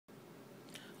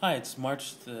Hi, it's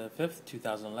March the 5th,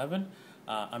 2011.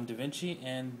 I'm Da Vinci,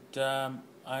 and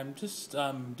I'm just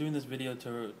doing this video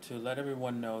to let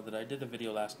everyone know that I did a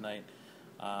video last night,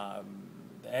 the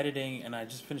editing, and I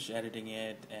just finished editing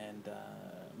it and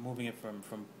moving it from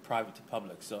private to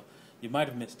public. So you might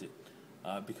have missed it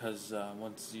because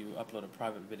once you upload a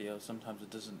private video, sometimes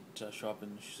it doesn't show up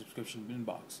in the subscription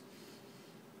inbox.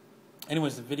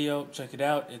 Anyways, the video, check it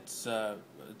out. It's a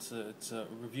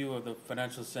review of the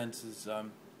Financial Senses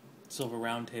Silver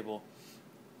Roundtable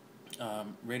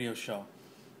radio show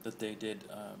that they did,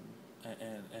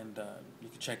 and you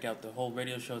can check out the whole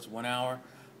radio show. It's 1 hour,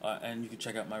 and you can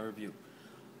check out my review.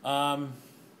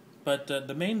 But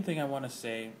the main thing I want to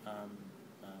say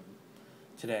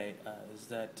today is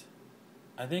that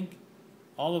I think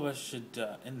all of us should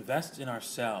invest in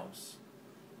ourselves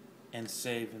and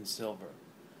save in silver.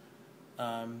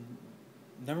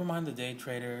 Never mind the day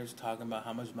traders talking about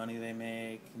how much money they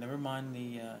make. Never mind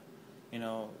the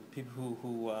people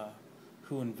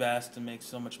who invest and make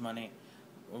so much money,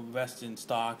 or invest in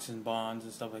stocks and bonds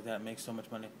and stuff like that, make so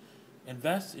much money.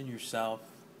 Invest in yourself,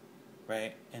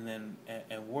 right? And then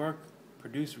and work,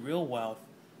 produce real wealth,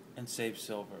 and save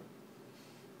silver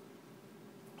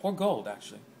or gold,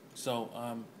 actually.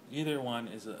 So either one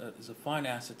is a fine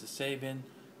asset to save in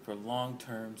for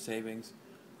long-term savings.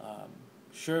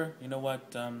 Sure, you know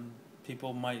what?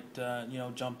 People might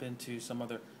jump into some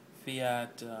other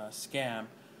fiat scam,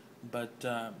 but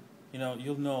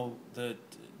you'll know that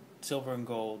silver and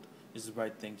gold is the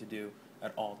right thing to do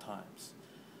at all times.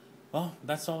 Well,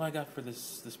 that's all I got for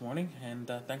this morning,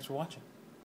 and thanks for watching.